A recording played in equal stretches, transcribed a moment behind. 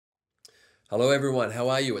Hello everyone, how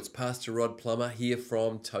are you? It's Pastor Rod Plummer here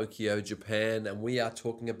from Tokyo, Japan, and we are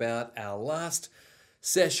talking about our last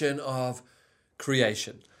session of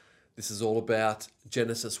creation. This is all about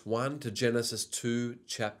Genesis 1 to Genesis 2,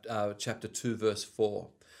 chapter 2, verse 4.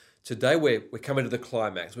 Today we're coming to the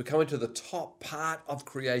climax. We're coming to the top part of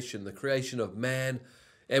creation, the creation of man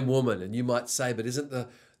and woman. And you might say, but isn't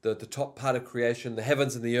the top part of creation the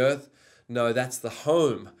heavens and the earth? No, that's the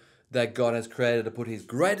home that God has created to put his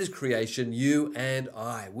greatest creation, you and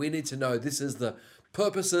I. We need to know this is the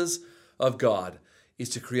purposes of God, is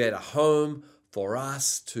to create a home for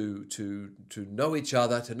us to know each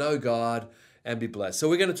other, to know God and be blessed. So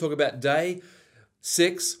we're going to talk about day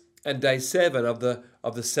 6 and day 7 of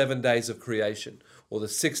the 7 days of creation, or the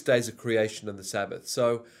 6 days of creation and the Sabbath.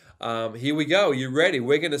 So here we go. Are you ready?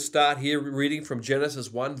 We're going to start here reading from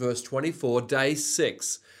Genesis 1 verse 24, day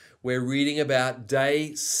 6. We're reading about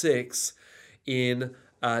day 6 in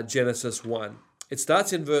Genesis 1. It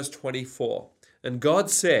starts in verse 24. And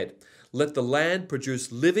God said, let the land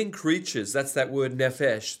produce living creatures. That's that word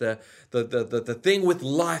nephesh, the thing with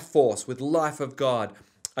life force, with life of God,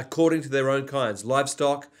 according to their own kinds.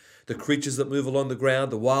 Livestock, the creatures that move along the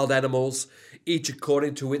ground, the wild animals, each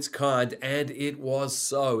according to its kind. And it was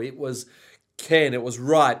so. It was it was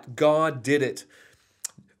right. God did it.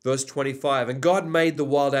 Verse 25, and God made the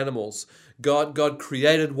wild animals. God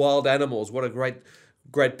created wild animals. What a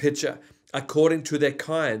great picture. According to their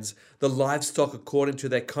kinds. The livestock according to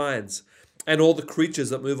their kinds. And all the creatures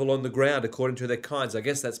that move along the ground according to their kinds. I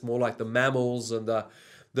guess that's more like the mammals and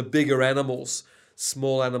the bigger animals.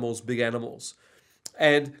 Small animals, big animals.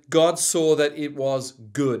 And God saw that it was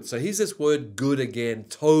good. So here's this word good again,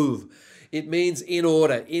 tov. It means in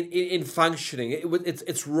order, in functioning.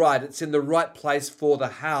 It's right. It's in the right place for the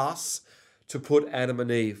house to put Adam and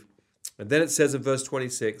Eve. And then it says in verse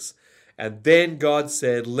 26, and then God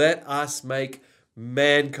said, let us make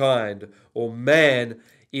mankind, or man,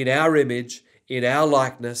 in our image, in our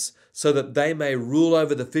likeness, so that they may rule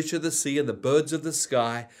over the fish of the sea and the birds of the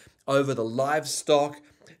sky, over the livestock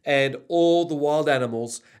and all the wild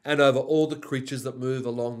animals, and over all the creatures that move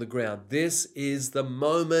along the ground. This is the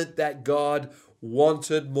moment that God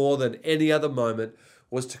wanted more than any other moment,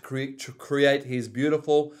 was to create his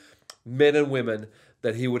beautiful men and women,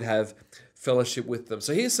 that he would have fellowship with them.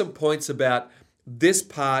 So here's some points about this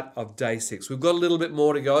part of day 6. We've got a little bit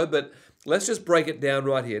more to go, but let's just break it down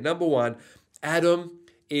right here. Number 1, Adam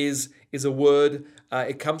is a word.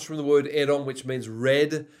 It comes from the word Edom, which means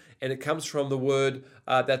red. And it comes from the word,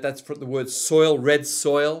 that's from the word soil, red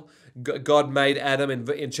soil. God made Adam,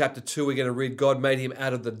 in chapter 2, we're going to read, God made him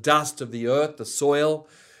out of the dust of the earth, the soil.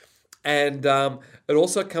 And it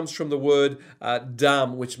also comes from the word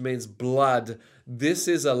dam, which means blood. This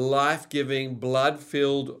is a life-giving,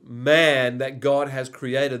 blood-filled man that God has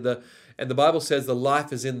created. And the Bible says the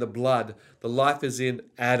life is in the blood. The life is in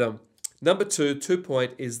Adam. Number 2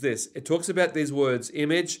 point is this. It talks about these words,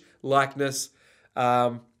 image, likeness,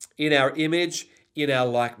 in our image, in our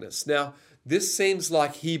likeness. Now, this seems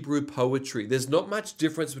like Hebrew poetry. There's not much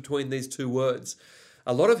difference between these two words.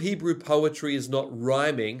 A lot of Hebrew poetry is not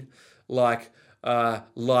rhyming like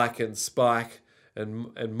and spike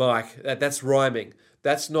and Mike. That's rhyming.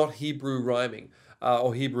 That's not Hebrew rhyming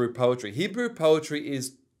or Hebrew poetry. Hebrew poetry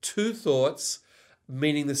is two thoughts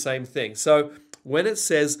meaning the same thing. So when it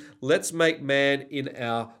says, let's make man in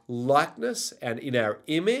our likeness and in our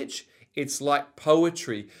image, it's like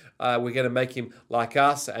poetry. We're going to make him like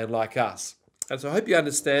us and like us. And so I hope you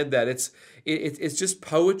understand that. It's just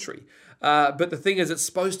poetry. But the thing is, it's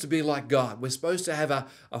supposed to be like God. We're supposed to have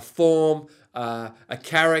a form, a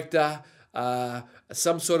character,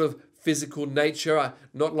 some sort of physical nature,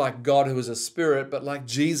 not like God who is a spirit, but like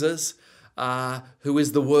Jesus, who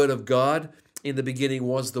is the Word of God. In the beginning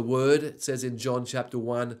was the Word. It says in John chapter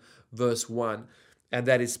 1, verse 1. And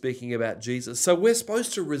that is speaking about Jesus. So we're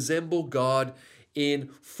supposed to resemble God in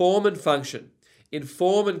form and function, in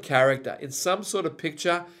form and character, in some sort of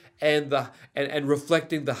picture and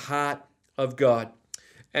reflecting the heart of God.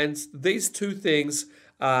 And these two things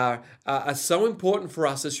are so important for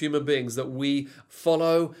us as human beings, that we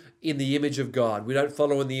follow in the image of God. We don't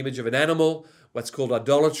follow in the image of an animal, what's called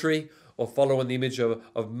idolatry, or follow in the image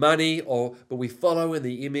of money, but we follow in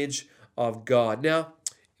the image of God. Now,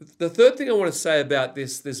 the third thing I want to say about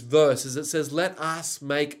this verse is it says, let us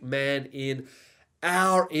make man in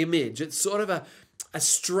our image. It's sort of a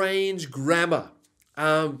strange grammar.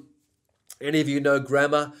 Any of you know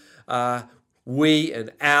grammar? We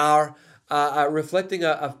and our are reflecting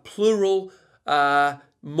a plural,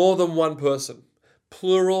 more than one person.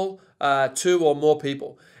 Plural, two or more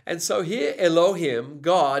people. And so here Elohim,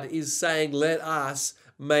 God, is saying, let us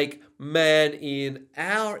make man in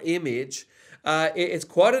our image, it's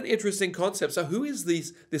quite an interesting concept. So who is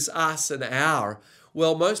this us and our?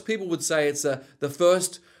 Well, most people would say it's the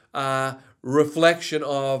first reflection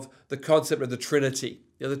of the concept of the Trinity.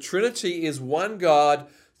 Now, the Trinity is one God,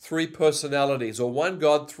 three personalities, or one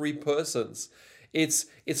God, three persons. It's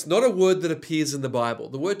not a word that appears in the Bible.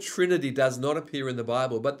 The word Trinity does not appear in the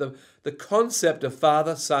Bible, but the concept of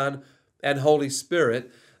Father, Son, and Holy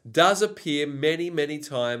Spirit does appear many, many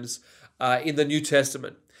times in the New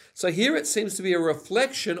Testament. So here it seems to be a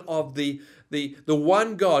reflection of the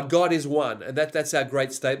one God. God is one. And that's our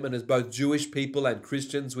great statement as both Jewish people and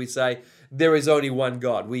Christians. We say there is only one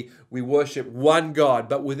God. We worship one God.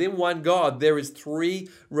 But within one God, there is three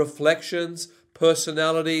reflections,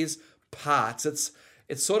 personalities, parts.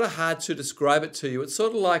 It's sort of hard to describe it to you. It's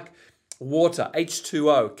sort of like water,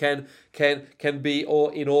 H2O, can be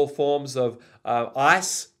in all forms of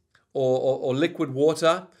ice or liquid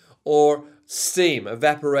water or steam,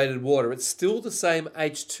 evaporated water. It's still the same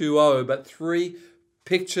H2O, but three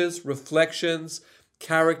pictures, reflections,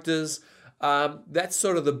 characters. That's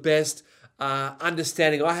sort of the best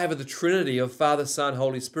understanding I have of the Trinity of Father, Son,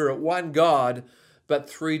 Holy Spirit. One God, but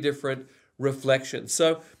three different reflections.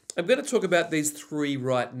 So I'm going to talk about these three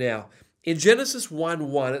right now. In Genesis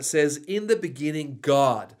 1:1, it says, "In the beginning,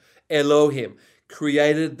 God, Elohim,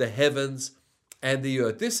 created the heavens and the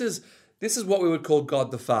earth." This is what we would call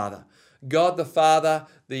God the Father. God the Father,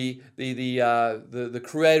 the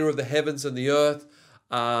creator of the heavens and the earth.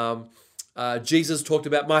 Jesus talked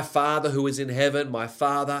about my Father who is in heaven, my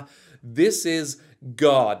Father. This is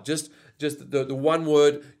God, just the one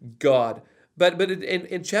word, God. But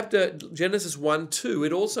in chapter Genesis 1:2,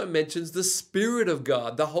 it also mentions the Spirit of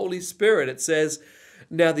God, the Holy Spirit. It says,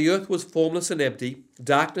 "Now the earth was formless and empty,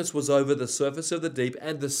 darkness was over the surface of the deep,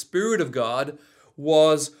 and the Spirit of God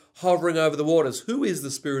was hovering over the waters." Who is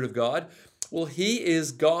the Spirit of God? Well, he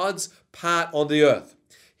is God's part on the earth.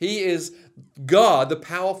 He is God, the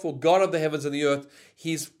powerful God of the heavens and the earth.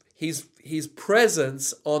 His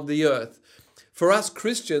presence on the earth. For us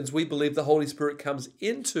Christians, we believe the Holy Spirit comes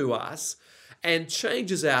into us and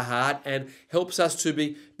changes our heart and helps us to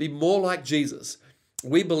be more like Jesus.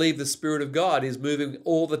 We believe the Spirit of God is moving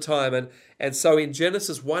all the time. And so in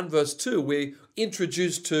Genesis 1 verse 2, we're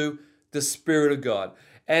introduced to the Spirit of God.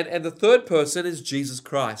 And the third person is Jesus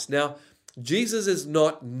Christ. Now, Jesus is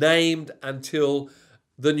not named until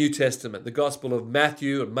the New Testament, the Gospel of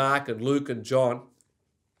Matthew and Mark and Luke and John.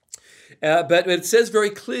 But it says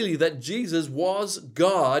very clearly that Jesus was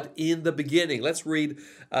God in the beginning. Let's read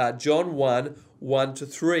John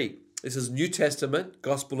 1:1-3. This is New Testament,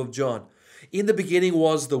 Gospel of John. "In the beginning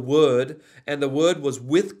was the Word, and the Word was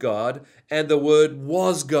with God, and the Word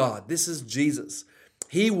was God." This is Jesus.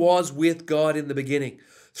 He was with God in the beginning.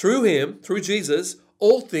 Through him, through Jesus,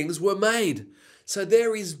 all things were made. So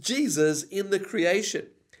there is Jesus in the creation.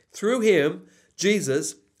 Through him,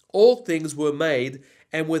 Jesus, all things were made,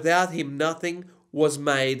 and without him nothing was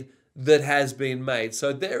made that has been made.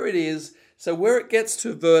 So there it is. So where it gets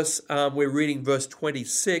to we're reading verse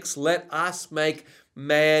 26, "Let us make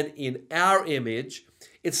man in our image."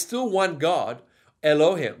 It's still one God,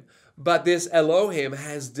 Elohim, but this Elohim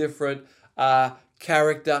has different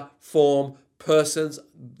character, form, persons.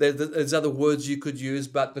 There's other words you could use,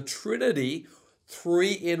 but the Trinity,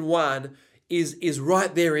 three in one, is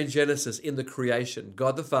right there in Genesis, in the creation.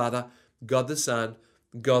 God the Father, God the Son,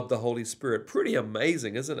 God the Holy Spirit. Pretty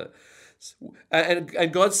amazing, isn't it?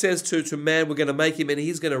 And God says to man, we're going to make him, and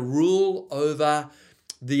he's going to rule over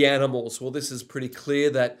the animals. Well, this is pretty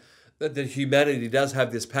clear that humanity does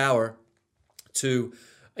have this power to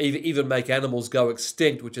even make animals go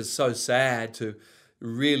extinct, which is so sad, to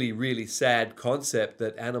really, really sad concept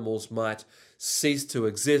that animals might cease to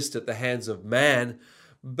exist at the hands of man.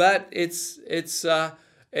 But it's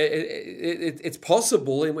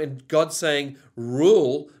possible. And when God's saying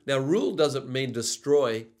rule, now rule doesn't mean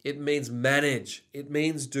destroy. It means manage. It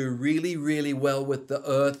means do really, really well with the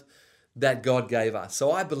earth that God gave us.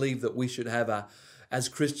 So I believe that we should have, as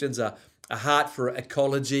Christians, a heart for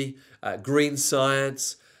ecology, green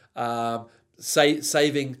science,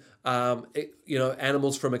 saving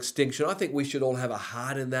animals from extinction. I think we should all have a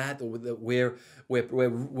heart in that. That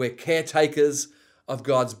we're caretakers of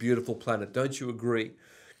God's beautiful planet. Don't you agree?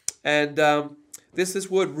 And this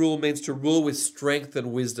word rule means to rule with strength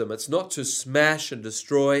and wisdom. It's not to smash and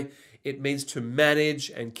destroy. It means to manage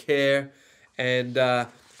and care and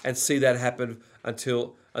see that happen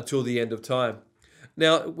until the end of time.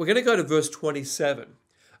 Now, we're going to go to verse 27.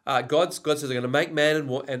 God says, "I'm going to make man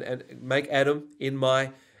and make Adam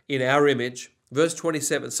in our image." Verse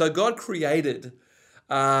 27. So God created,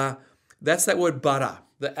 that's that word bara.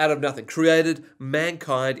 out of nothing, created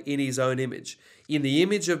mankind in his own image. In the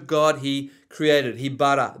image of God, he created. He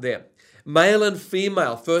bara them. Male and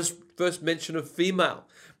female, first mention of female.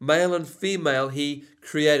 Male and female, he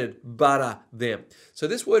created, bara them. So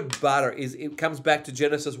this word bara, it comes back to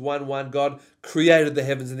Genesis 1:1. God created the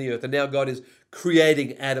heavens and the earth. And now God is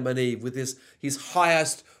creating Adam and Eve with his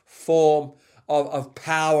highest form of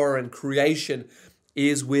power and creation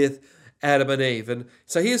is with Adam and Eve. And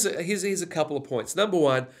so here's a couple of points. Number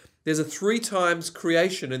one, there's a 3 times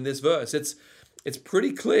creation in this verse. It's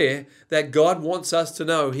pretty clear that God wants us to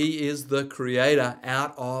know he is the creator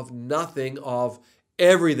out of nothing, of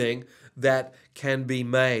everything that can be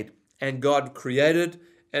made. And God created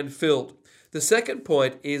and filled. The second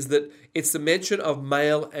point is that it's the mention of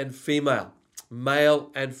male and female. Male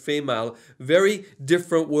and female. Very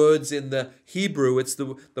different words in the Hebrew. It's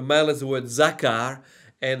the male is the word zakar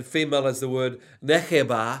and female is the word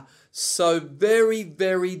necheba. So very,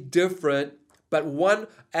 very different. But one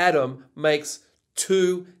Adam makes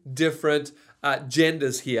 2 different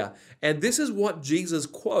genders here. And this is what Jesus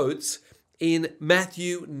quotes in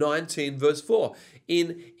Matthew 19, verse 4.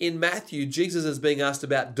 In Matthew, Jesus is being asked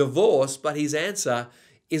about divorce, but his answer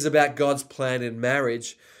is about God's plan in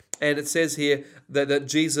marriage. And it says here that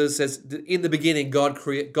Jesus says, in the beginning,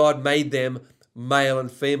 God made them male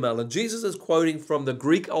and female. And Jesus is quoting from the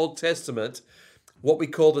Greek Old Testament, what we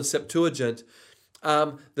call the Septuagint,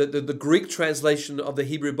 the Greek translation of the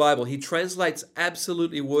Hebrew Bible. He translates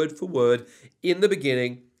absolutely word for word, in the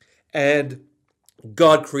beginning, and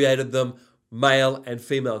God created them male and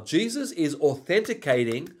female. Jesus is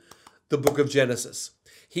authenticating the book of Genesis.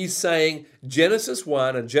 He's saying Genesis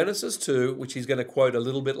 1 and Genesis 2, which he's going to quote a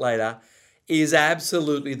little bit later, is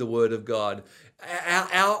absolutely the word of God.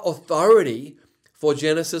 Our authority for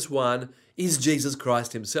Genesis 1 is Jesus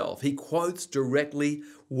Christ himself. He quotes directly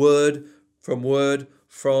word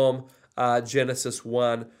from Genesis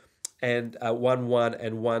 1 and 1:1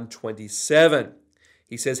 and 1:27.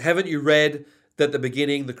 He says, haven't you read that at the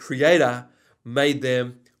beginning the Creator made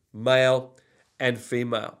them male and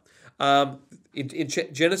female? In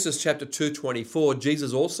Genesis chapter 2:24,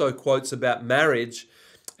 Jesus also quotes about marriage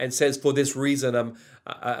and says, for this reason,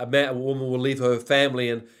 a woman will leave her family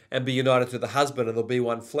and be united to the husband, and there'll be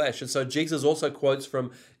one flesh. And so Jesus also quotes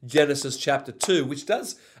from Genesis chapter 2, which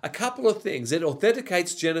does a couple of things. It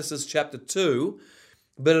authenticates Genesis chapter 2,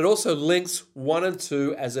 but it also links 1 and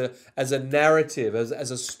 2 as a narrative,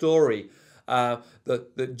 as a story.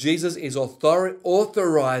 That Jesus is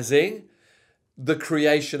authorizing the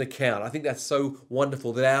creation account. I think that's so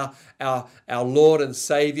wonderful that our Lord and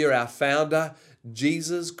Savior, our founder,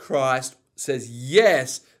 Jesus Christ, says,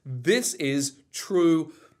 yes, this is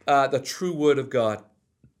true, the true word of God.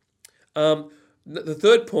 The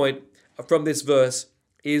third point from this verse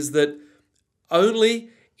is that only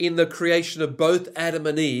in the creation of both Adam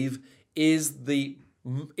and Eve is the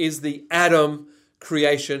Adam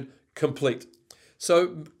creation complete.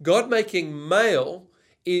 So God making male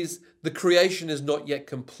the creation is not yet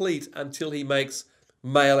complete until he makes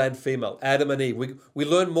male and female, Adam and Eve. We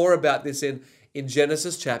learn more about this in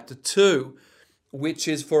Genesis chapter 2, which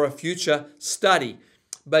is for a future study.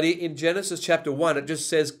 But in Genesis chapter 1, it just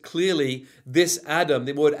says clearly this Adam,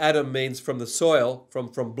 the word Adam means from the soil,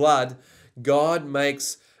 from blood. God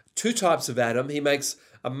makes 2 types of Adam. He makes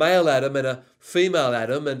a male Adam and a female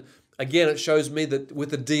Adam. And again, it shows me that with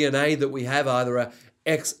the DNA that we have, either a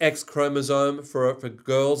XX chromosome for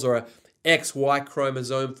girls or a XY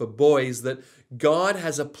chromosome for boys, that God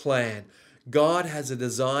has a plan. God has a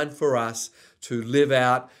design for us to live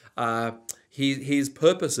out his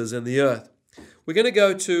purposes in the earth. We're going to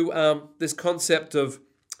go to this concept of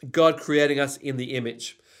God creating us in the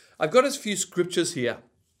image. I've got a few scriptures here.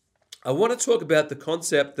 I want to talk about the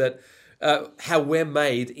concept that how we're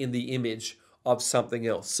made in the image of something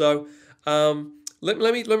else. So let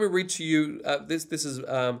me read to you. This is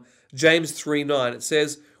James 3:9. It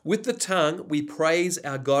says, "With the tongue we praise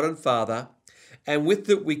our God and Father, and with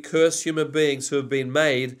it we curse human beings who have been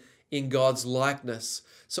made in God's likeness."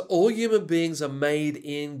 So all human beings are made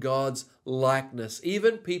in God's likeness.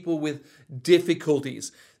 Even people with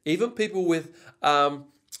difficulties, even people with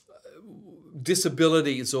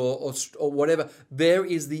disabilities or whatever. There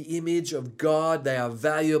is the image of God. They are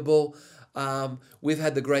valuable. We've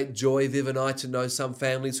had the great joy, Viv and I, to know some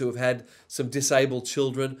families who have had some disabled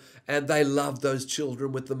children, and they love those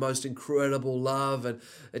children with the most incredible love, and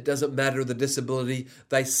it doesn't matter the disability.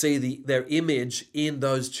 They see their image in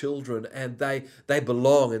those children, and they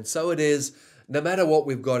belong. And so it is, no matter what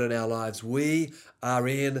we've got in our lives, we are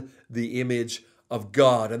in the image of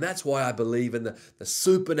God. And that's why I believe in the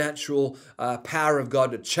supernatural power of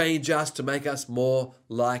God to change us, to make us more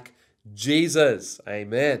like Jesus.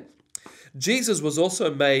 Amen. Jesus was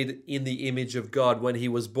also made in the image of God when he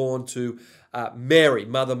was born to Mary,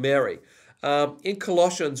 Mother Mary. In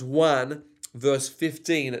Colossians 1, verse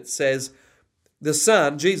 15, it says, the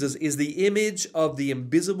Son, Jesus, is the image of the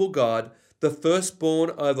invisible God, the firstborn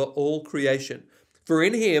over all creation. For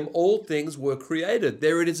in him all things were created.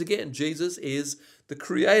 There it is again. Jesus is the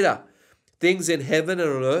creator. Things in heaven and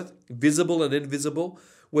on earth, visible and invisible,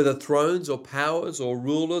 whether thrones or powers or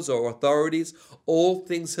rulers or authorities, all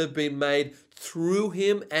things have been made through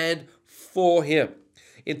him and for him.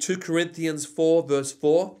 In 2 Corinthians 4, verse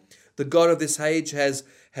 4, the God of this age has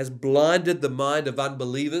blinded the mind of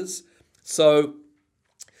unbelievers so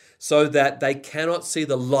that they cannot see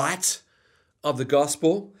the light of the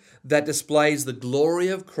gospel that displays the glory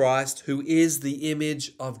of Christ, who is the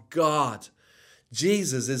image of God.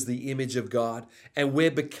 Jesus is the image of God, and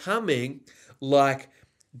we're becoming like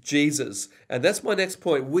Jesus. And that's my next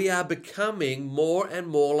point. We are becoming more and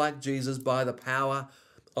more like Jesus by the power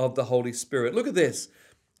of the Holy Spirit. Look at this.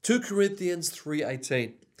 2 Corinthians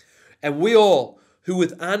 3:18. And we all, who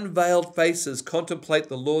with unveiled faces contemplate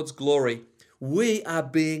the Lord's glory, we are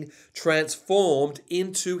being transformed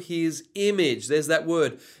into his image. There's that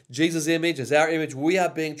word. Jesus' image is our image. We are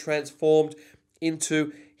being transformed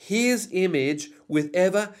into his image with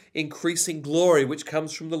ever increasing glory, which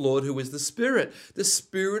comes from the Lord, who is the Spirit. The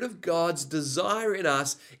Spirit of God's desire in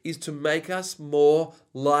us is to make us more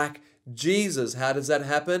like Jesus. How does that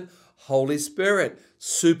happen? Holy Spirit,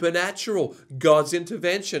 supernatural, God's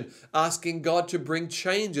intervention, asking God to bring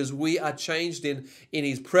changes. We are changed in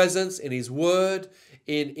his presence, in his word,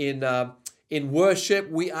 in worship.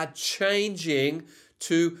 We are changing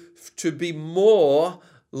to be more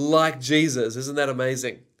like Jesus. Isn't that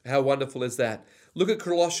amazing? How wonderful is that? Look at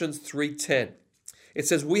Colossians 3:10. It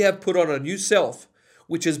says, we have put on a new self,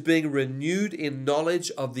 which is being renewed in knowledge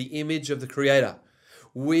of the image of the Creator.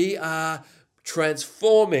 We are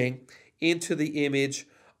transforming into the image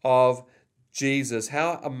of Jesus.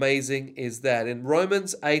 How amazing is that? In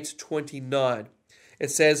Romans 8:29,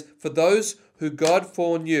 it says, for those who God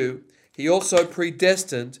foreknew, he also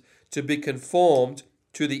predestined to be conformed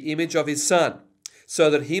to the image of his Son,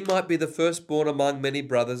 so that he might be the firstborn among many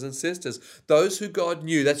brothers and sisters. Those who God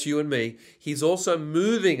knew, that's you and me, he's also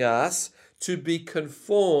moving us to be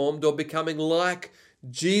conformed or becoming like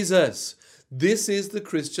Jesus. This is the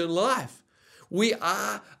Christian life. We're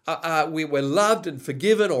loved and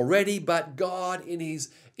forgiven already, but God in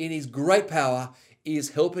his great power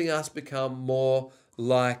is helping us become more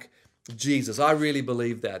like Jesus. I really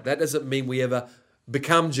believe that. That doesn't mean we ever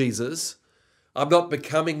become Jesus. I'm not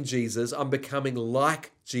becoming Jesus. I'm becoming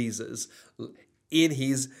like Jesus in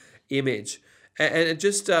his image. And it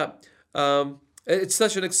just, it's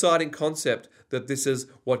such an exciting concept that this is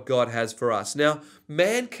what God has for us. Now,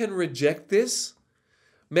 man can reject this.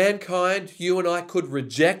 Mankind, you and I could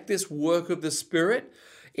reject this work of the Spirit.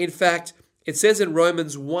 In fact, it says in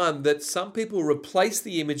Romans 1 that some people replace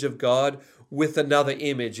the image of God with another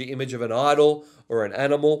image, the image of an idol or an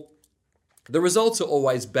animal. The results are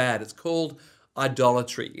always bad. It's called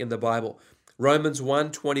idolatry in the Bible. Romans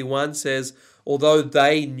 1:21 says, although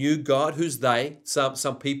they knew God, who's they?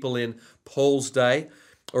 Some people in Paul's day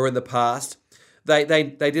or in the past, they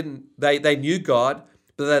knew God,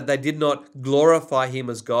 but they did not glorify him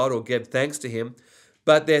as God or give thanks to him,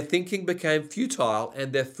 but their thinking became futile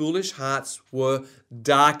and their foolish hearts were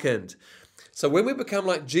darkened. So when we become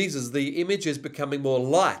like Jesus, the image is becoming more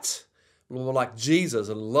light, more like Jesus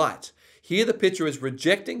and light. Here the picture is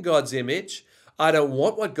rejecting God's image. I don't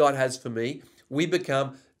want what God has for me. We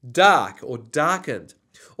become dark or darkened.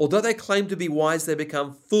 Although they claim to be wise, they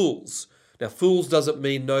become fools. Now, fools doesn't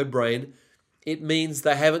mean no brain. It means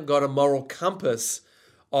they haven't got a moral compass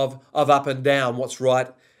of up and down, what's right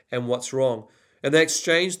and what's wrong. And they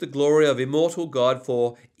exchanged the glory of immortal God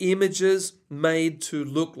for images made to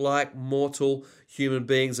look like mortal human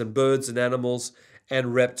beings and birds and animals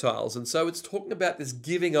and reptiles. And so it's talking about this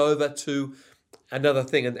giving over to another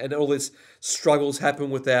thing. And all these struggles happen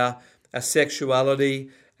with our sexuality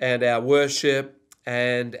and our worship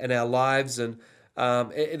and our lives. And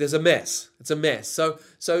there's a mess. It's a mess.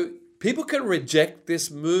 So people can reject this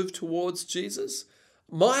move towards Jesus.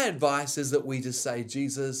 My advice is that we just say,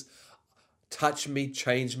 Jesus, touch me,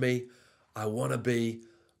 change me. I want to be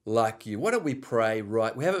like you. Why don't we pray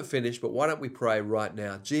right? We haven't finished, but why don't we pray right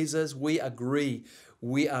now? Jesus, we agree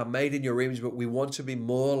we are made in your image, but we want to be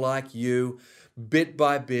more like you bit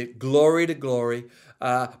by bit, glory to glory,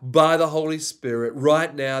 by the Holy Spirit.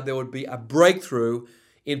 Right now, there would be a breakthrough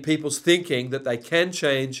in people's thinking that they can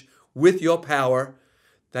change with your power.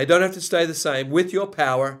 They don't have to stay the same. With your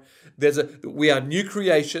power, we are new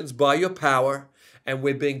creations by your power, and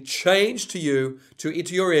we're being changed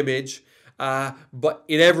into your image, but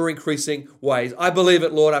in ever increasing ways. I believe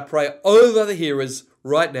it, Lord. I pray over the hearers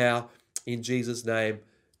right now in Jesus' name.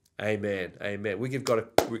 Amen. Amen. We give God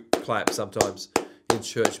a clap sometimes in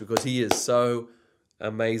church because he is so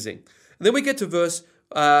amazing. And then we get to verse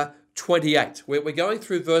 28. We're going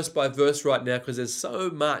through verse by verse right now because there's so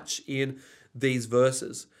much in these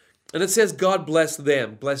verses. And it says God blessed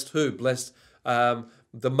them. Blessed who? Blessed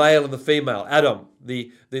the male and the female, Adam,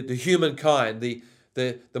 the humankind, the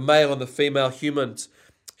male and the female humans.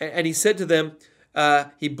 And he said to them,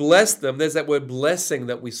 he blessed them. There's that word blessing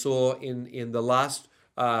that we saw in the last,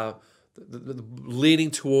 the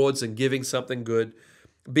leaning towards and giving something good.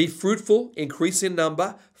 Be fruitful, increase in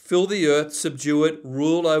number, fill the earth, subdue it,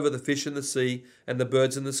 rule over the fish in the sea and the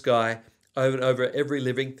birds in the sky, over every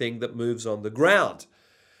living thing that moves on the ground.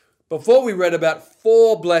 Before we read about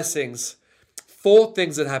 4 blessings, 4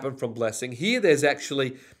 things that happen from blessing. Here there's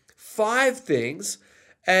actually 5 things,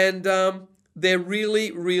 and they're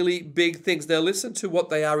really, really big things. Now listen to what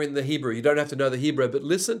they are in the Hebrew. You don't have to know the Hebrew, but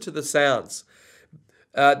listen to the sounds.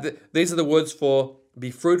 These are the words for be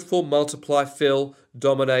fruitful, multiply, fill,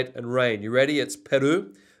 dominate, and reign. You ready? It's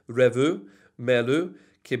Peru, Revu, Melu,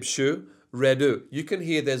 Kibshu, Redu. You can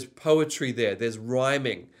hear there's poetry there. There's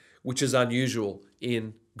rhyming, which is unusual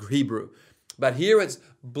in Hebrew. But here it's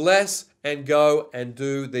bless and go and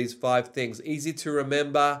do these 5 things. Easy to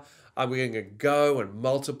remember. We're going to go and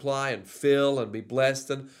multiply and fill and be blessed.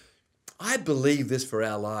 And I believe this for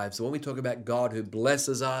our lives. When we talk about God who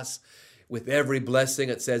blesses us with every blessing,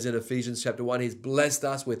 it says in Ephesians chapter 1, he's blessed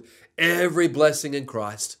us with every blessing in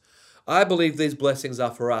Christ. I believe these blessings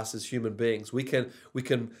are for us as human beings. We can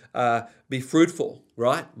be fruitful,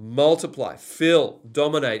 right? Multiply, fill,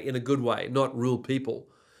 dominate in a good way, not rule people,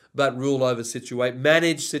 but rule over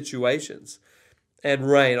manage situations, and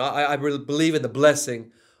reign. I really believe in the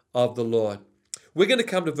blessing of the Lord. We're going to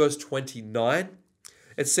come to verse 29.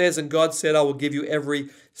 It says, and God said, I will give you every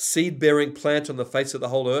seed-bearing plant on the face of the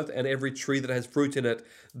whole earth and every tree that has fruit in it.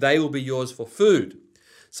 They will be yours for food.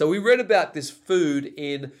 So we read about this food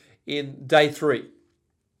in day 3.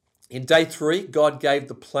 In day 3, God gave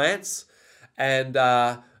the plants and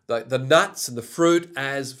the nuts and the fruit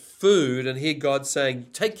as food. And here God's saying,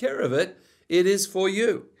 take care of it. It is for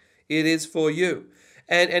you. It is for you.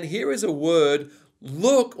 And here is a word,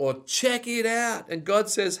 look or check it out. And God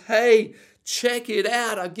says, hey, check it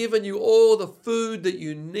out. I've given you all the food that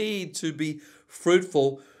you need to be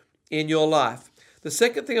fruitful in your life. The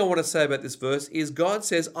second thing I want to say about this verse is God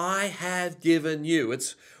says, I have given you.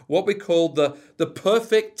 It's what we call the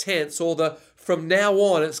perfect tense, or from now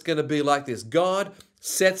on it's going to be like this. God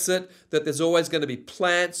sets it that there's always going to be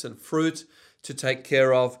plants and fruit to take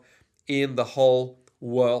care of in the whole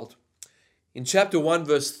world. In chapter 1,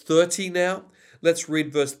 verse 30 now, let's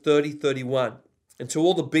read verse 30, 31. And to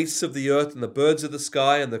all the beasts of the earth and the birds of the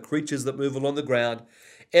sky and the creatures that move along the ground,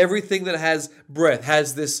 everything that has breath,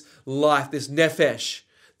 has this life, this nephesh,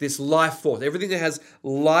 this life force, everything that has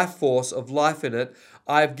life force of life in it,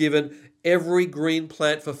 I've given every green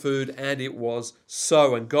plant for food, and it was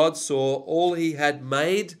so. And God saw all he had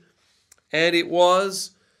made, and it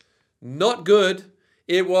was not good.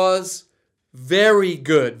 It was very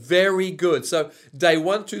good, very good. So day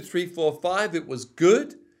 1, 2, 3, 4, 5, it was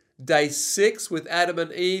good. Day 6 with Adam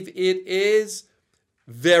and Eve, it is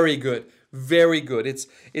very good, very good.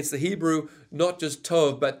 It's the Hebrew, not just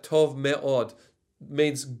tov, but tov me'od,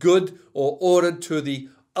 means good or ordered to the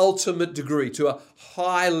ultimate degree, to a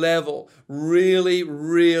high level, really,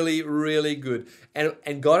 really, really good.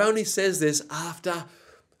 And God only says this after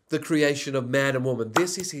the creation of man and woman.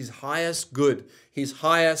 This is his highest good, his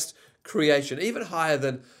highest creation, even higher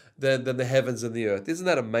than the heavens and the earth. Isn't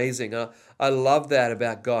that amazing? I love that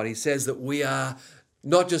about God. He says that we are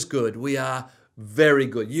not just good, we are very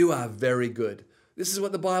good. You are very good. This is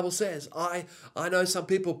what the Bible says. I know some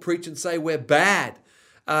people preach and say we're bad.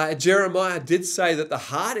 Jeremiah did say that the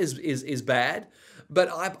heart is bad, but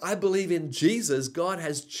I believe in Jesus. God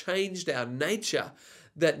has changed our nature,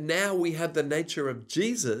 that now we have the nature of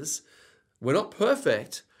Jesus. We're not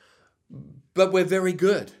perfect, but we're very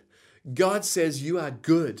good. God says you are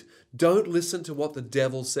good. Don't listen to what the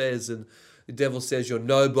devil says, and the devil says you're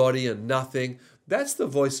nobody and nothing. That's the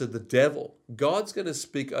voice of the devil. God's going to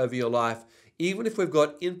speak over your life, even if we've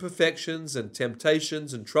got imperfections and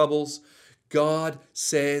temptations and troubles. God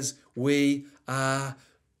says we are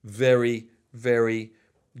very, very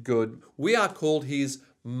good. We are called his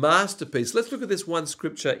masterpiece. Let's look at this one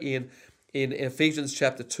scripture in in Ephesians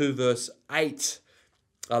chapter 2, verse 8.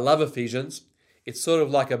 I love Ephesians. It's sort of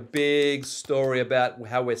like a big story about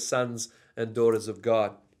how we're sons and daughters of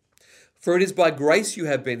God. For it is by grace you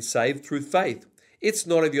have been saved through faith. It's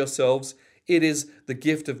not of yourselves, it is the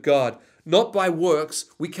gift of God. Not by works,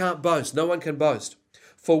 we can't boast. No one can boast.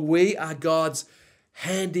 For we are God's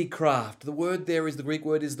handicraft. The word there is, the Greek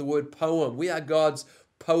word is the word poem. We are God's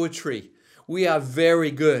poetry. We are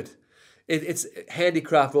very good. It's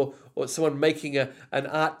handicraft, or someone making an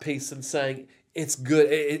art piece and saying, it's good.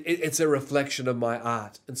 It's a reflection of my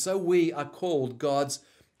art. And so we are called God's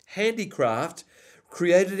handicraft,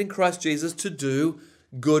 created in Christ Jesus to do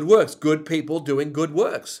good works. Good people doing good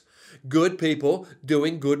works. Good people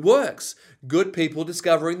doing good works. Good people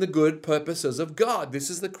discovering the good purposes of God. This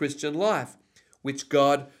is the Christian life, which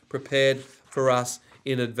God prepared for us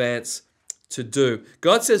in advance to do.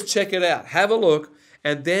 God says, check it out. Have a look.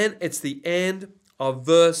 And then it's the end of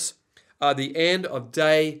the end of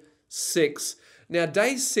day 6. Now,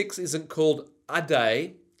 day 6 isn't called a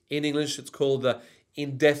day. In English, it's called the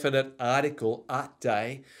indefinite article, a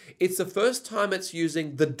day. It's the first time it's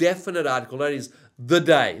using the definite article, that is the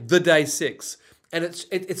day 6. And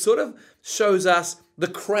it sort of shows us the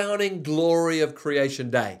crowning glory of creation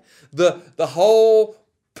day, the whole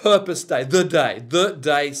purpose day, the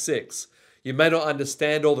day 6. You may not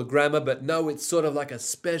understand all the grammar, but no, it's sort of like a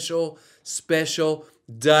special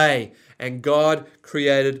day. And God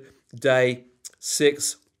created day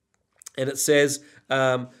 6. And it says,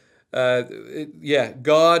 God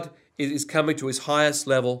is coming to his highest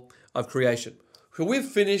level of creation. So we've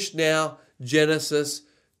finished now Genesis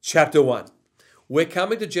chapter 1. We're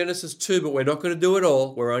coming to Genesis 2, but we're not going to do it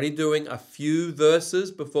all. We're only doing a few verses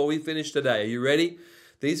before we finish today. Are you ready?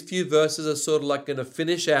 These few verses are sort of like going to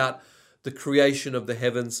finish out the creation of the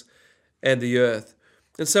heavens and the earth.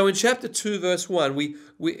 And so in chapter 2, verse 1, we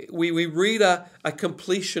read a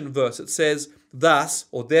completion verse. It says, thus,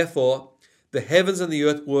 or therefore, the heavens and the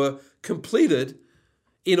earth were completed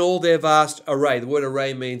in all their vast array. The word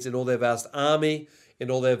array means in all their vast army,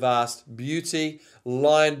 in all their vast beauty,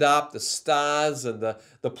 lined up, the stars and the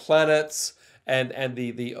planets and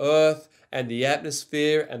the earth and the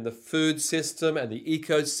atmosphere and the food system and the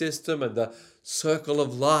ecosystem and the circle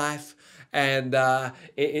of life. And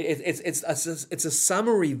it's a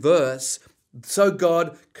summary verse. So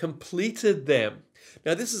God completed them.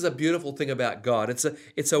 Now, this is a beautiful thing about God.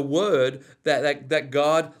 It's a word that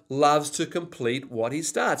God loves to complete what he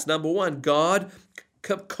starts. Number one, God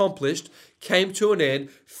accomplished, came to an end,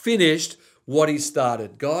 finished what he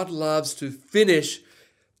started. God loves to finish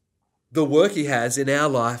the work he has in our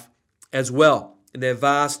life as well, in their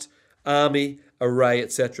vast army, array,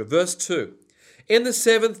 etc. Verse 2, in the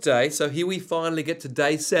 7th day, so here we finally get to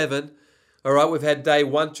day 7. All right, we've had day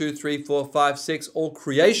 1, 2, 3, 4, 5, 6, all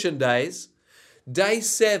creation days. Day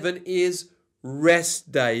 7 is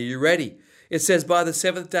rest day. Are you ready? It says, by the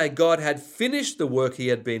 7th day, God had finished the work he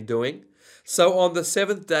had been doing. So on the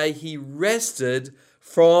 7th day, he rested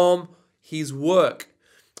from his work.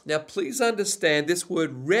 Now, please understand this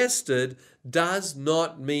word rested does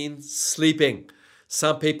not mean sleeping.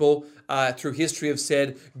 Some people through history have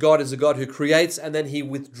said God is a God who creates and then he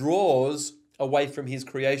withdraws away from his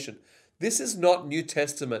creation. This is not New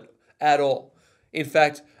Testament at all. In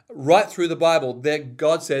fact, right through the Bible,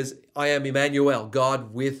 God says, I am Emmanuel,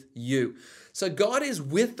 God with you. So God is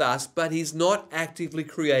with us, but he's not actively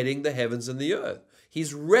creating the heavens and the earth.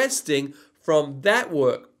 He's resting from that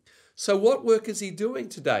work. So what work is he doing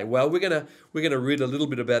today? Well, we're going to read a little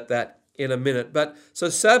bit about that in a minute. But so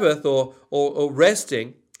Sabbath or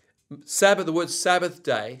resting, Sabbath, the word Sabbath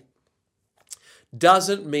day,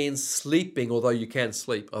 doesn't mean sleeping, although you can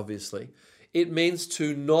sleep, obviously. It means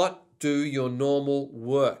to not do your normal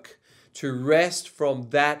work, to rest from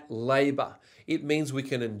that labor. It means we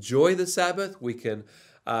can enjoy the Sabbath, we can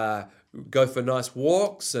go for nice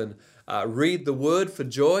walks and read the word for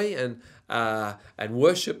joy and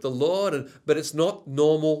worship the Lord, but it's not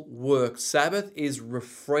normal work. Sabbath is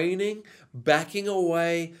refraining, backing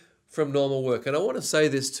away from normal work. And I want to say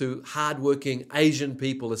this to hardworking Asian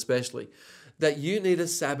people especially, that you need a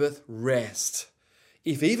Sabbath rest.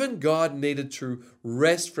 If even God needed to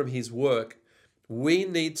rest from his work, we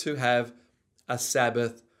need to have a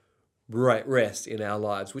Sabbath rest in our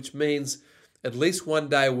lives, which means at least one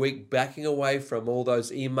day a week backing away from all those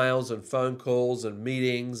emails and phone calls and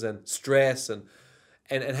meetings and stress and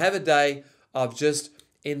have a day of just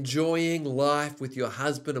enjoying life with your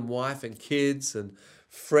husband and wife and kids and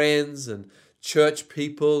friends and church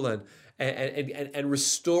people and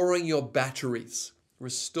restoring your batteries,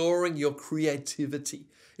 restoring your creativity.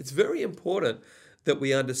 It's very important that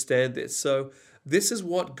we understand this. So this is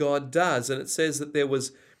what God does. And it says that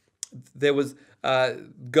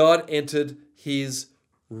God entered his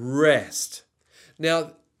rest.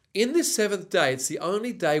 Now, in this seventh day, it's the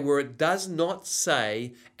only day where it does not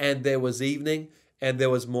say, and there was evening and there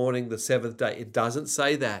was morning the seventh day. It doesn't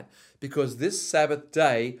say that, because this Sabbath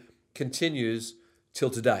day continues till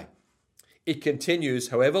today. It continues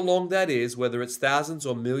however long that is, whether it's thousands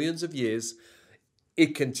or millions of years,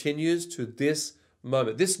 it continues to this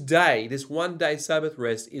moment. This day, this 1 day Sabbath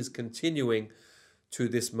rest is continuing to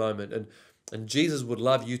this moment. And Jesus would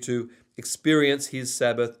love you to experience his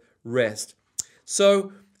Sabbath rest.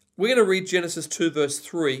 So we're going to read Genesis 2 verse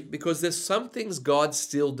 3, because there's some things God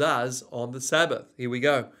still does on the Sabbath. Here we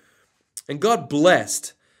go. And God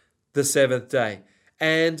blessed the seventh day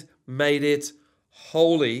and made it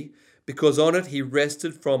holy, because on it he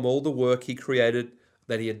rested from all the work he created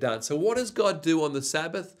that he had done. So what does God do on the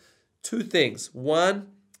Sabbath? Two things. One,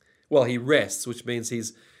 well, he rests, which means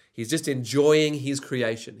he's just enjoying his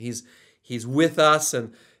creation. He's with us,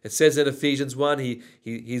 and it says in Ephesians 1,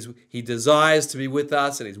 he desires to be with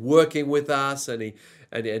us, and he's working with us, and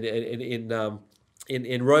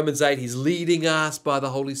in Romans 8, he's leading us by the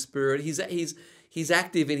Holy Spirit. He's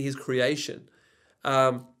active in his creation.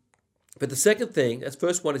 But the second thing, the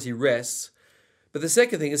first one is he rests, but the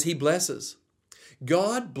second thing is he blesses.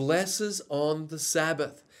 God blesses on the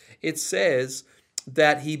Sabbath. It says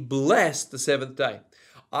that he blessed the seventh day.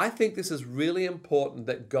 I think this is really important,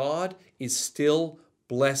 that God is still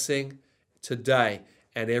blessing today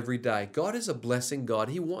and every day. God is a blessing God.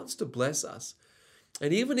 He wants to bless us.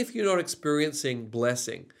 And even if you're not experiencing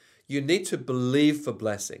blessing, you need to believe for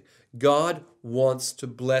blessing. God wants to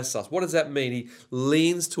bless us. What does that mean? He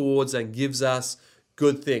leans towards and gives us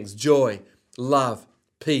good things: joy, love,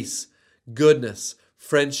 peace, goodness,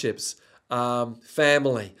 friendships,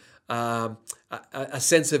 family, a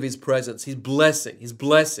sense of his presence. He's blessing.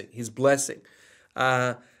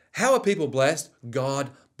 How are people blessed?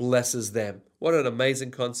 God blesses them. What an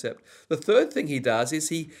amazing concept. The third thing he does is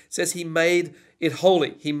he says he made it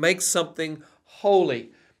holy. He makes something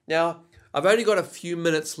holy. Now, I've only got a few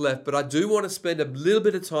minutes left, but I do want to spend a little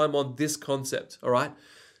bit of time on this concept, all right?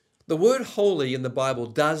 The word holy in the Bible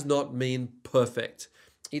does not mean perfect.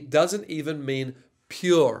 It doesn't even mean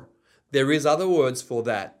pure. There is other words for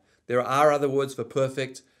that. There are other words for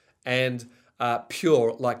perfect and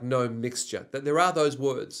pure, like no mixture. There are those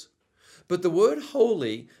words. But the word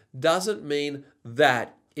holy doesn't mean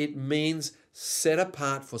that. It means set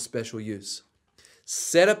apart for special use.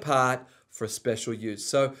 Set apart for special use.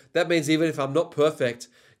 So that means even if I'm not perfect,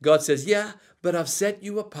 God says, yeah, but I've set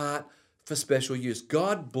you apart for special use.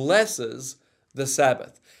 God blesses the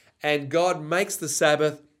Sabbath, and God makes the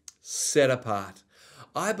Sabbath set apart.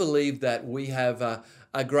 I believe that we have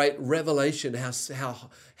a great revelation how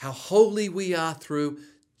holy we are through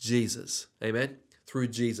Jesus. Amen? Through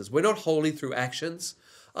Jesus. We're not holy through actions.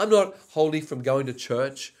 I'm not holy from going to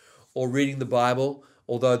church or reading the Bible,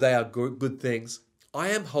 although they are good things. I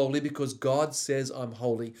am holy because God says I'm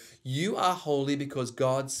holy. You are holy because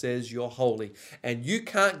God says you're holy. And you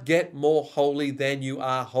can't get more holy than you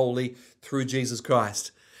are holy through Jesus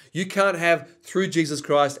Christ. You can't have through Jesus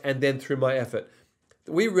Christ and then through my effort.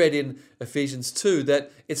 We read in Ephesians 2 that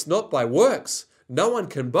it's not by works. No one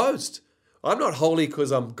can boast. I'm not holy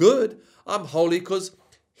because I'm good. I'm holy because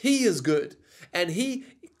he is good. And he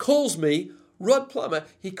calls me, Rod Plummer,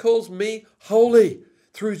 he calls me holy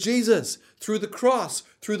through Jesus, through the cross,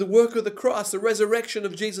 through the work of the cross, the resurrection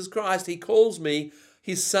of Jesus Christ. He calls me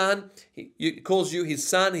his son. He calls you his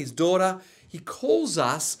son, his daughter. He calls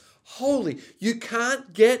us holy. You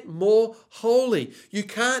can't get more holy. You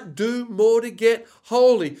can't do more to get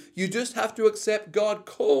holy. You just have to accept God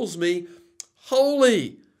calls me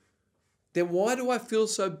holy. Then why do I feel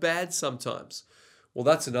so bad sometimes? Well,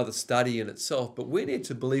 that's another study in itself, but we need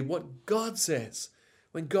to believe what God says.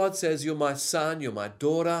 When God says, you're my son, you're my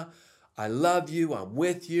daughter, I love you, I'm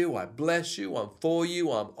with you, I bless you, I'm for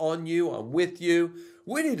you, I'm on you, I'm with you,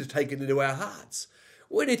 we need to take it into our hearts.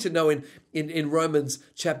 We need to know in Romans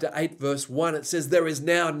chapter 8, verse 1, it says, there is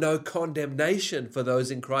now no condemnation for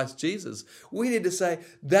those in Christ Jesus. We need to say,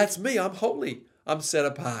 that's me, I'm holy, I'm set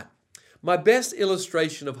apart. My best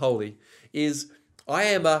illustration of holy is I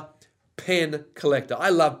am a pen collector. I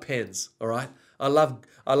love pens, all right? I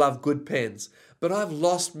love good pens. But I've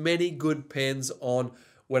lost many good pens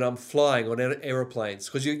when I'm flying on aeroplanes,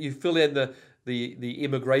 because you fill in the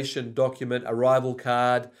immigration document, arrival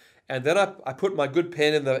card, and then I put my good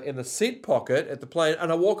pen in the seat pocket at the plane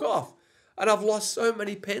and I walk off. And I've lost so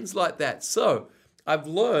many pens like that. So I've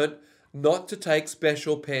learned not to take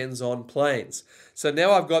special pens on planes. So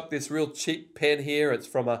now I've got this real cheap pen here. It's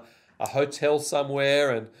from a a hotel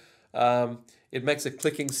somewhere, and it makes a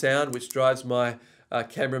clicking sound which drives my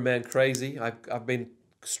cameraman crazy. I've been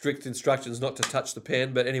strict instructions not to touch the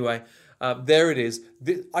pen, but anyway, there it is.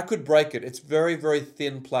 I could break it. It's very, very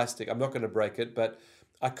thin plastic. I'm not going to break it, but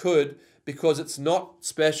I could, because it's not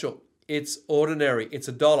special. It's ordinary. It's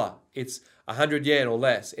 $1. It's 100 yen or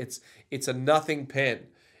less. It's a nothing pen.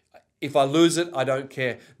 If I lose it, I don't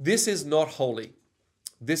care. This is not holy.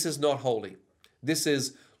 This is not holy. This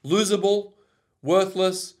is losable,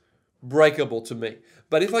 worthless, breakable to me.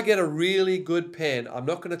 But if I get a really good pen, I'm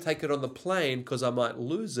not going to take it on the plane because I might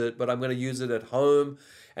lose it, but I'm going to use it at home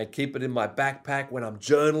and keep it in my backpack when I'm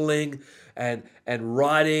journaling and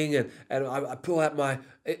writing, and I pull out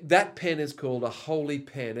that pen is called a holy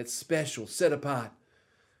pen. It's special, set apart.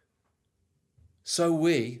 So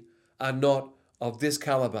we are not of this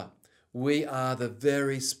caliber. We are the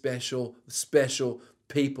very special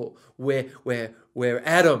people. We're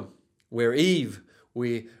Adam, we're Eve,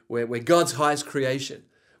 we're God's highest creation.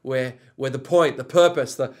 We're the point, the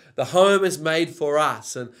purpose, the home is made for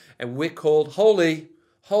us, and we're called holy.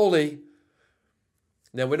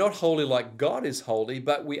 Now, we're not holy like God is holy,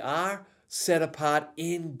 but we are set apart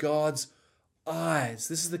in God's eyes.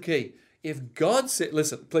 This is the key. If God said,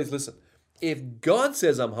 please listen. If God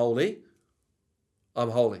says I'm holy,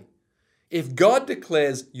 I'm holy. If God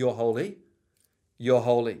declares you're holy, you're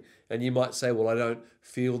holy. And you might say, well, I don't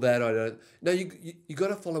feel that. I don't. No, you got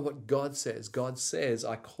to follow what God says. God says,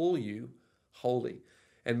 I call you holy.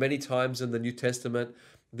 And many times in the New Testament,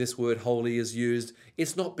 this word holy is used.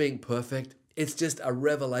 It's not being perfect. It's just a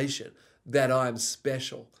revelation that I'm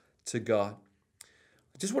special to God.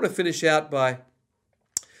 I just want to finish out by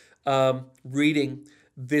reading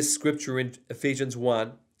this scripture in Ephesians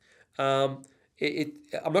 1. I'm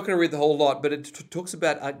not going to read the whole lot, but it talks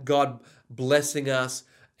about God blessing us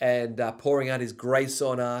and pouring out His grace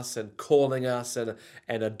on us and calling us and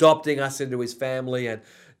adopting us into His family. And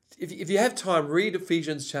if you have time, read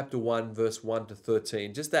Ephesians chapter 1, verse 1 to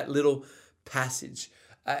 13, just that little passage.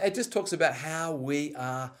 It just talks about how we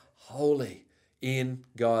are holy in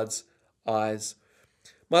God's eyes.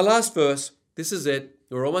 My last verse, this is it,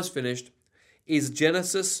 we're almost finished, is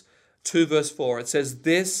Genesis 2, verse 4. It says,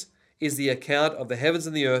 this is the account of the heavens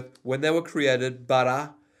and the earth when they were created,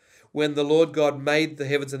 bara, when the Lord God made the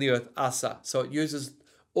heavens and the earth, asa. So it uses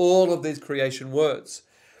all of these creation words.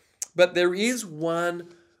 But there is one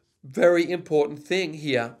very important thing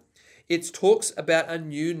here. It talks about a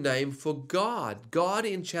new name for God. God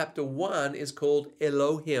in chapter 1 is called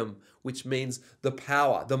Elohim, which means the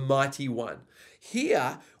power, the mighty one.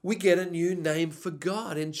 Here we get a new name for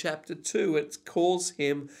God in chapter 2. It calls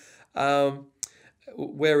him,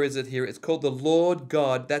 where is it here? It's called the Lord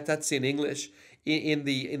God. That's in English. In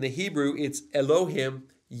the Hebrew, it's Elohim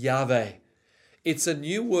Yahweh. It's a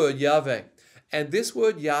new word, Yahweh. And this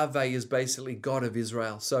word Yahweh is basically God of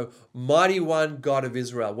Israel. So, mighty one, God of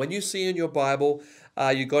Israel. When you see in your Bible,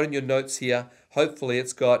 you got in your notes here, hopefully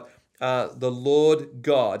it's got the Lord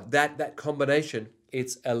God. That combination,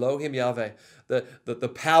 it's Elohim Yahweh,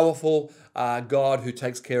 the powerful God who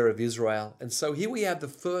takes care of Israel. And so here we have the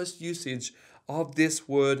first usage of this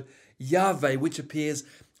word Yahweh, which appears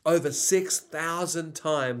over 6,000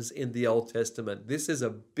 times in the Old Testament. This is a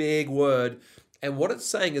big word. And what it's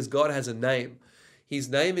saying is God has a name. His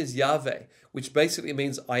name is Yahweh, which basically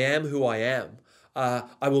means I am who I am.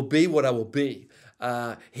 I will be what I will be.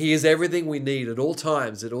 He is everything we need at all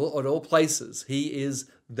times, at all places. He is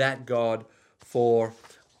that God for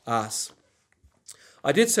us.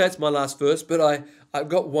 I did say it's my last verse, but I've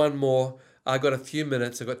got one more. I've got a few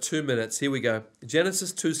minutes. I've got 2 minutes. Here we go.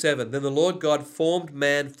 Genesis 2:7. Then the Lord God formed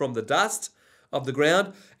man from the dust of the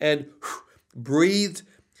ground and breathed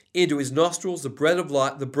into his nostrils the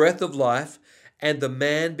breath of life, and the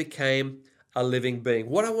man became a living being.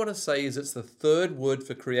 What I want to say is it's the third word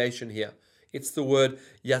for creation here. It's the word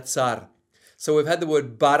yatsar. So we've had the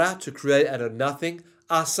word bara, to create out of nothing,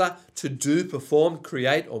 asa, to do, perform,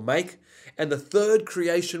 create, or make. And the third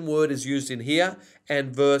creation word is used in here,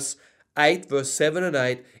 and verse 7 and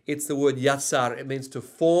 8, it's the word yatsar. It means to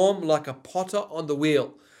form like a potter on the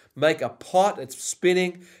wheel. Make a pot, it's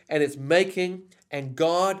spinning, and it's making. And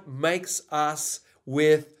God makes us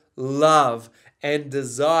with love and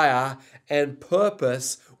desire and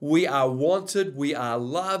purpose. We are wanted, we are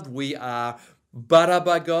loved, we are bara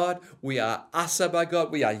by God, we are asa by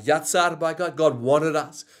God, we are yatsar by God. God wanted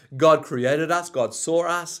us, God created us, God saw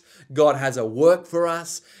us, God has a work for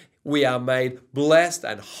us. We are made blessed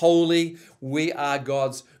and holy. We are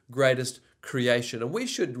God's greatest creation. And we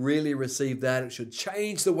should really receive that. It should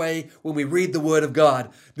change the way when we read the Word of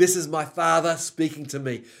God. This is my Father speaking to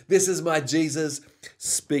me. This is my Jesus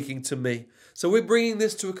speaking to me. So we're bringing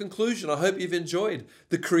this to a conclusion. I hope you've enjoyed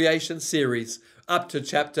the creation series up to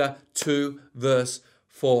chapter 2, verse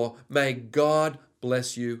 4. May God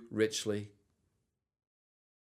bless you richly.